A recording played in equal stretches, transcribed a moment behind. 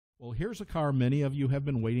Well, here's a car many of you have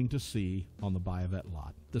been waiting to see on the Buy a Vet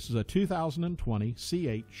lot. This is a 2020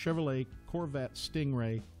 C8 Chevrolet Corvette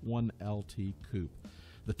Stingray 1LT Coupe.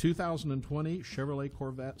 The 2020 Chevrolet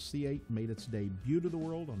Corvette C8 made its debut to the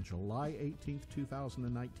world on July 18,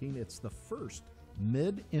 2019. It's the first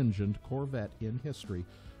mid-engined Corvette in history,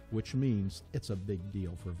 which means it's a big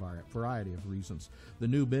deal for a variety of reasons. The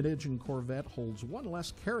new mid-engine Corvette holds one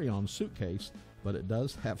less carry-on suitcase, but it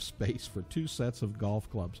does have space for two sets of golf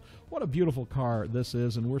clubs. What a beautiful car this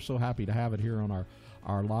is, and we're so happy to have it here on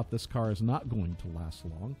our lot. This car is not going to last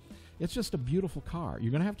long. It's just a beautiful car. You're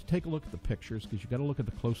going to have to take a look at the pictures, because you've got to look at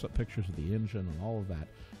the close-up pictures of the engine and all of that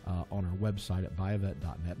on our website at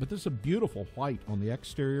buyavet.net. But this is a beautiful white on the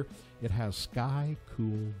exterior. It has sky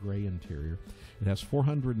cool gray interior. It has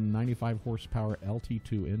 495 horsepower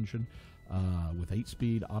LT2 engine with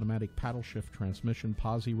 8-speed automatic paddle shift transmission,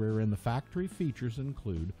 posi rear end. The factory features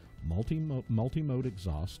include multi-mode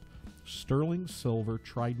exhaust, sterling silver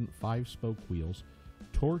Trident 5-spoke wheels,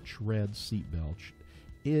 torch red seatbelts,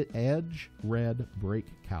 Edge Red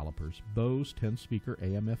Brake Calipers, Bose 10-speaker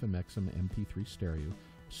AM/FM/XM MP3 stereo,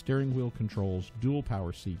 steering wheel controls, dual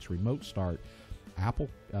power seats, remote start, Apple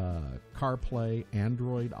CarPlay,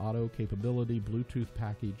 Android Auto capability, Bluetooth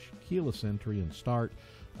package, keyless entry and start,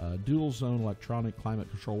 dual zone electronic climate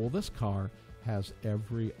control. Well, this car has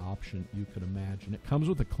every option you could imagine. It comes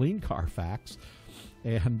with a clean Carfax,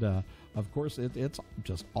 and of course it's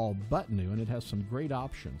just all but new, and it has some great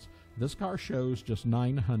options. This car shows just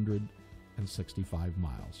 965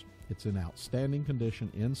 miles. It's in outstanding condition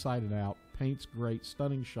inside and out. Paint's great,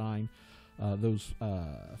 stunning shine. Those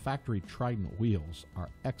factory Trident wheels are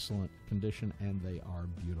excellent condition, and they are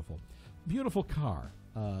beautiful. Beautiful car.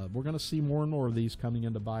 We're going to see more and more of these coming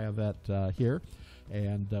into Buy a Vet here,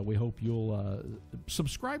 and we hope you'll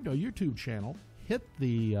subscribe to our YouTube channel, hit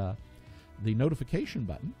the notification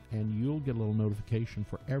button, and you'll get a little notification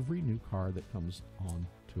for every new car that comes on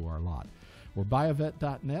to our lot. We're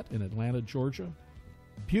buyavet.net in Atlanta, Georgia.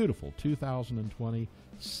 Beautiful 2020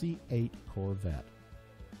 C8 Corvette.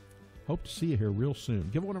 Hope to see you here real soon.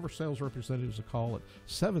 Give one of our sales representatives a call at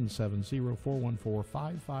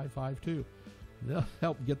 770-414-5552. They'll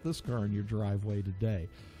help get this car in your driveway today.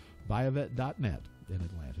 Buyavet.net in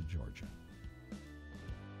Atlanta, Georgia.